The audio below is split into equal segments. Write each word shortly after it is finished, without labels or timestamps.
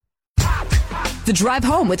The Drive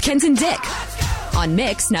Home with Kent and Dick on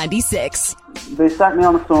Mix 96. They sat me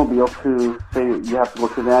on a snowmobile to say you have to go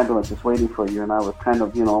to the ambulance, it's waiting for you, and I was kind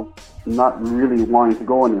of, not really wanting to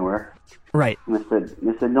go anywhere. Right. And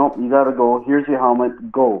they said, nope, you gotta go, here's your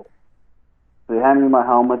helmet, go. So they handed me my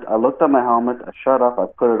helmet, I looked at my helmet, I shut up, I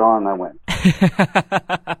put it on, and I went.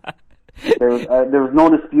 There was no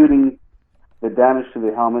disputing the damage to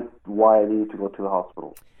the helmet, why I needed to go to the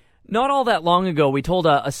hospital. Not all that long ago, we told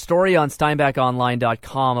a story on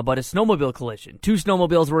SteinbachOnline.com about a snowmobile collision. 2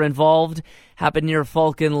 snowmobiles were involved, happened near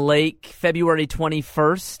Falcon Lake, February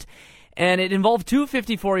 21st, and it involved 2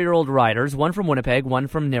 54-year-old riders, one from Winnipeg, one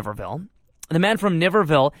from Niverville. The man from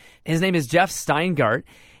Niverville, his name is Jeff Steingart.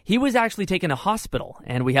 He was actually taken to hospital,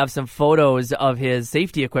 and we have some photos of his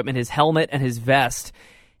safety equipment, his helmet and his vest.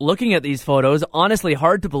 Looking at these photos, honestly,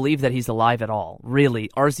 hard to believe that he's alive at all. Really,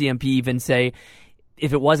 RCMP even say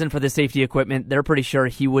if it wasn't for the safety equipment, they're pretty sure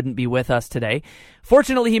he wouldn't be with us today.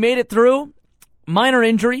 Fortunately, he made it through. Minor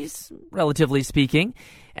injuries, relatively speaking.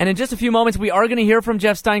 And in just a few moments, we are going to hear from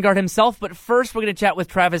Jeff Steingart himself. But first, we're going to chat with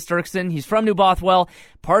Travis Doerksen. He's from New Bothwell,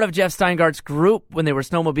 part of Jeff Steingart's group when they were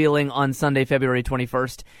snowmobiling on Sunday, February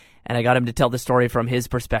 21st. And I got him to tell the story from his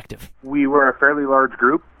perspective. We were a fairly large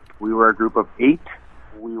group. We were a group of 8.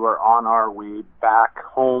 We were on our way back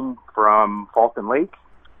home from Falcon Lake,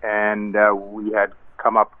 and we had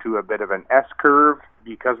come up to a bit of an S-curve.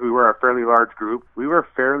 Because we were a fairly large group, we were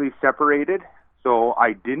fairly separated, so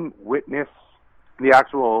I didn't witness the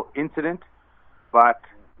actual incident, but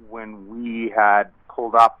when we had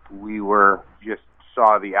pulled up, we just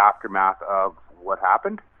saw the aftermath of what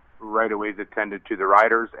happened. Right away attended to the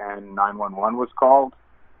riders, and 911 was called,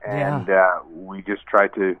 and we just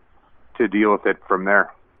tried to deal with it from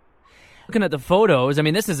there. Looking at the photos, I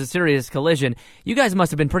mean, this is a serious collision. You guys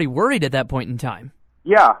must have been pretty worried at that point in time.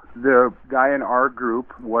 Yeah, the guy in our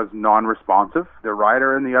group was non-responsive. The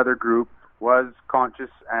rider in the other group was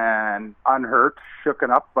conscious and unhurt,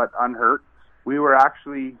 shooken up but unhurt. We were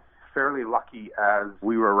actually fairly lucky as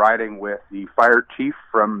we were riding with the fire chief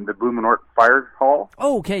from the Blumenort Fire Hall.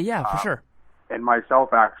 Oh, okay, yeah, for sure. And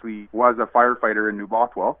myself actually was a firefighter in New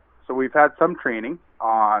Bothwell. So we've had some training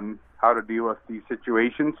on how to deal with these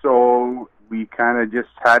situations. So we kind of just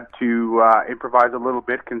had to improvise a little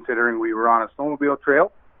bit considering we were on a snowmobile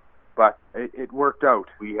trail. But it worked out.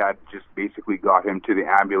 We had just basically got him to the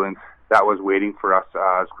ambulance that was waiting for us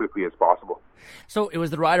as quickly as possible. So it was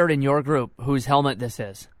the rider in your group whose helmet this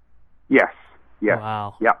is? Yes.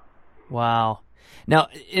 Wow. Yeah. Wow. Now,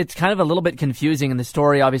 it's kind of a little bit confusing in the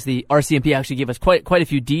story. Obviously, RCMP actually gave us quite a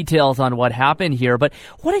few details on what happened here, but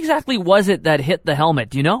what exactly was it that hit the helmet?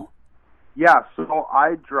 Do you know? Yeah, so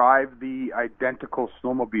I drive the identical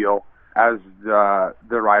snowmobile as the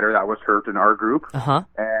rider that was hurt in our group. Uh-huh.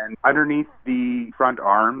 And underneath the front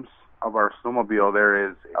arms of our snowmobile, there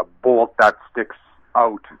is a bolt that sticks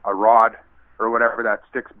out, a rod or whatever that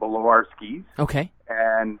sticks below our skis. Okay.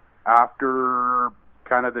 And after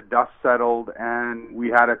kind of the dust settled and we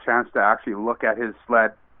had a chance to actually look at his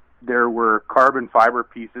sled, there were carbon fiber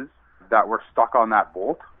pieces that were stuck on that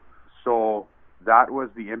bolt. So that was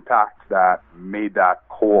the impact that made that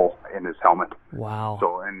hole in his helmet. Wow.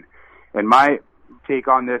 So, and my take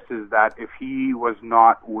on this is that if he was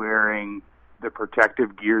not wearing the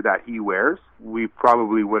protective gear that he wears, we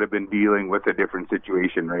probably would have been dealing with a different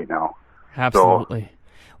situation right now. Absolutely. So,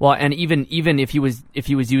 well, and even if he was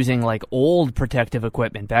using like old protective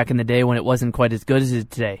equipment back in the day when it wasn't quite as good as it is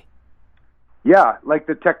today. Yeah, like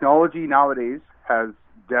the technology nowadays has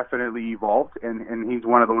definitely evolved, and he's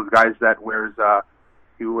one of those guys that wears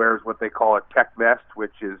what they call a tech vest,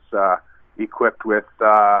 which is equipped with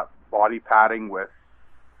body padding with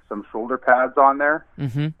some shoulder pads on there,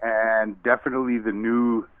 and definitely the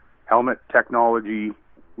new helmet technology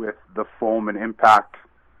with the foam and impact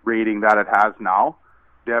rating that it has now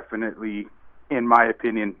definitely, in my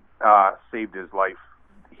opinion, saved his life.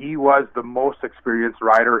 He was the most experienced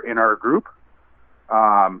rider in our group.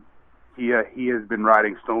 He has been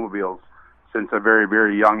riding snowmobiles since a very,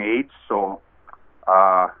 very young age, so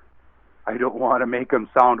I don't want to make him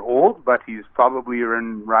sound old, but he's probably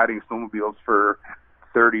been riding snowmobiles for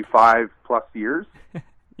 35 plus years.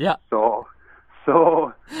 Yeah. So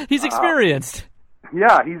he's experienced.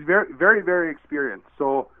 Yeah, he's very, very, very experienced.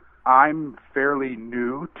 So I'm fairly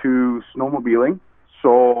new to snowmobiling,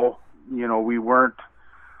 so we weren't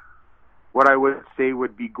what I would say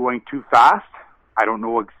would be going too fast. I don't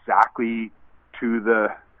know exactly to the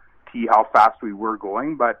T how fast we were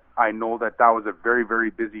going, but I know that was a very,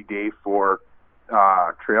 very busy day for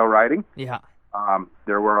trail riding. Yeah.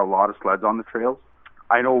 There were a lot of sleds on the trails.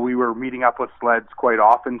 I know we were meeting up with sleds quite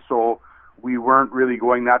often, so we weren't really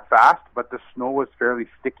going that fast, but the snow was fairly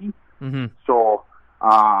sticky. Mm-hmm. So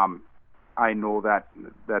I know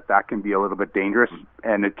that can be a little bit dangerous,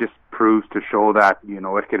 and it just proves to show that,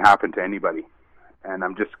 it can happen to anybody. And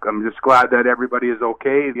I'm just glad that everybody is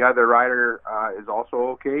okay. The other rider is also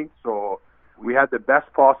okay. So we had the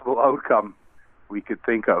best possible outcome we could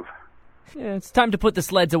think of. Yeah, it's time to put the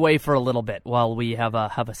sleds away for a little bit while we have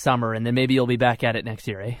a summer, and then maybe you'll be back at it next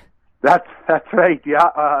year, eh? That's right,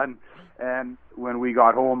 yeah. And when we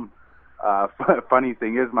got home, funny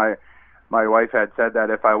thing is, my wife had said that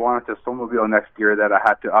if I wanted to snowmobile next year, that I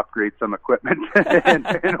had to upgrade some equipment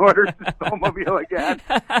in order to snowmobile again.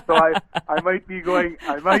 So I might be going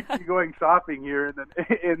shopping here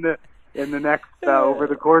in the next over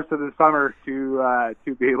the course of the summer to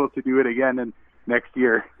be able to do it again and next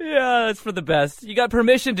year. Yeah, that's for the best. You got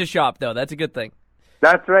permission to shop though. That's a good thing.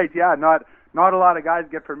 That's right. Yeah, not a lot of guys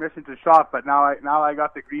get permission to shop, but now I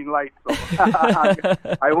got the green light, so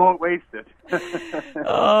I won't waste it.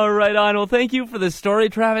 Right on. Well, thank you for the story,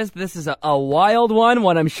 Travis. This is a wild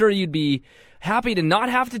one I'm sure you'd be happy to not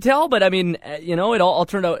have to tell, but I mean, it all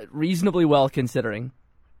turned out reasonably well considering.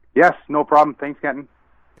 Yes, no problem. Thanks, Kenton.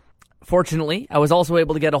 Fortunately, I was also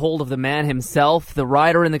able to get a hold of the man himself, the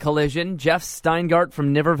rider in the collision, Jeff Steingart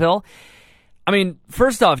from Niverville. I mean,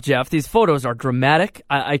 first off, Jeff, these photos are dramatic.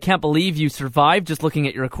 I can't believe you survived just looking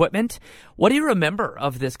at your equipment. What do you remember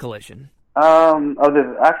of this collision? Of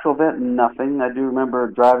the actual event, nothing. I do remember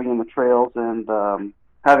driving in the trails and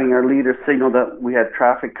having our leader signal that we had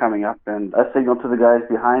traffic coming up, and I signaled to the guys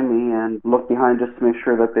behind me and looked behind just to make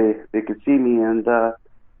sure that they could see me, and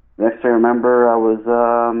next I remember I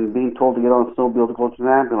was being told to get on a snowmobile to go to an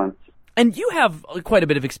ambulance. And you have quite a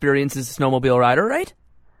bit of experience as a snowmobile rider, right?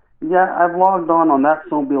 Yeah, I've logged on that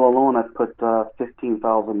snowmobile alone. I've put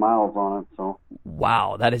 15,000 miles on it. So.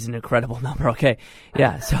 Wow, that is an incredible number. Okay,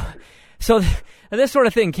 yeah. So this sort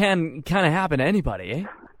of thing can kind of happen to anybody, eh?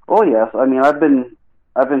 Oh yes, I mean I've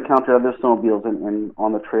encountered other snowmobiles in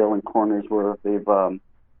on the trail in corners where they've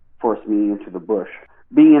forced me into the bush.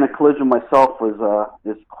 Being in a collision myself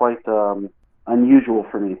is quite unusual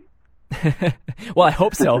for me. Well, I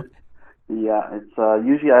hope so. Yeah, it's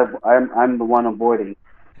usually I'm the one avoiding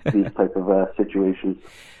these type of situations.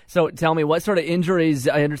 So tell me, what sort of injuries?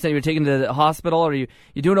 I understand you're taken to the hospital. Are you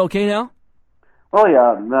doing okay now? Oh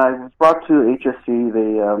yeah, I was brought to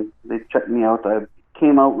HSC. They checked me out. I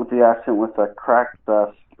came out with the accident with a cracked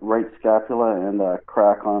right scapula and a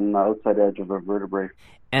crack on the outside edge of a vertebrae.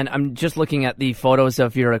 And I'm just looking at the photos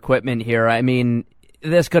of your equipment here. I mean,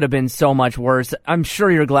 this could have been so much worse. I'm sure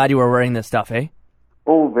you're glad you were wearing this stuff, eh?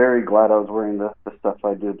 Oh, very glad I was wearing the stuff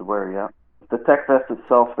I did wear, yeah. The tech vest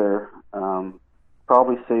itself there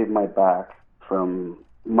probably saved my back from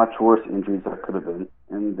much worse injuries that could have been.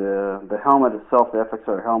 And the helmet itself, the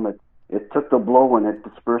FXR helmet, it took the blow and it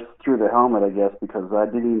dispersed through the helmet, I guess, because I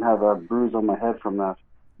didn't even have a bruise on my head from that.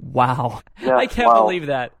 Wow. Yeah, I can't believe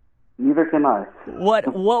that. Neither can I.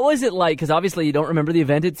 What was it like? Because obviously you don't remember the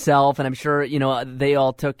event itself, and I'm sure they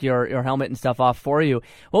all took your helmet and stuff off for you.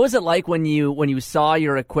 What was it like when you saw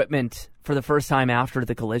your equipment for the first time after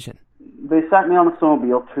the collision? They sat me on a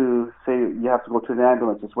snowmobile to say you have to go to the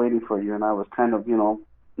ambulance. It's waiting for you, and I was kind of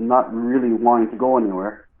not really wanting to go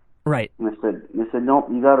anywhere. Right. And they said no,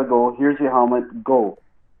 you got to go. Here's your helmet. Go.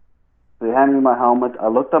 They handed me my helmet. I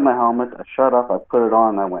looked at my helmet. I shut up. I put it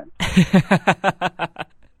on, and I went.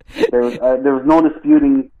 There was no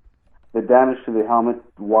disputing the damage to the helmet,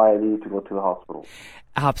 why I needed to go to the hospital.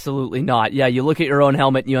 Absolutely not. Yeah, you look at your own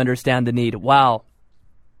helmet and you understand the need. Wow.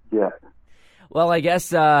 Yeah. Well, I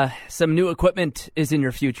guess some new equipment is in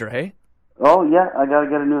your future, hey? Oh, yeah. I got to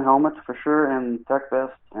get a new helmet for sure and tech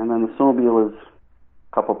vest. And then the snowmobile is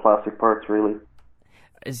a couple plastic parts, really.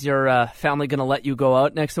 Is your family going to let you go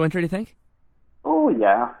out next winter, do you think? Oh,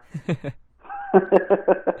 yeah.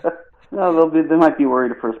 No, they might be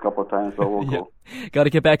worried the first couple of times, but we'll go. Got to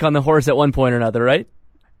get back on the horse at one point or another, right?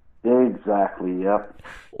 Exactly, yep.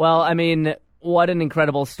 Well, I mean, what an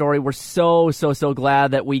incredible story. We're so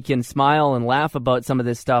glad that we can smile and laugh about some of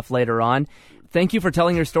this stuff later on. Thank you for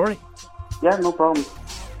telling your story. Yeah, no problem.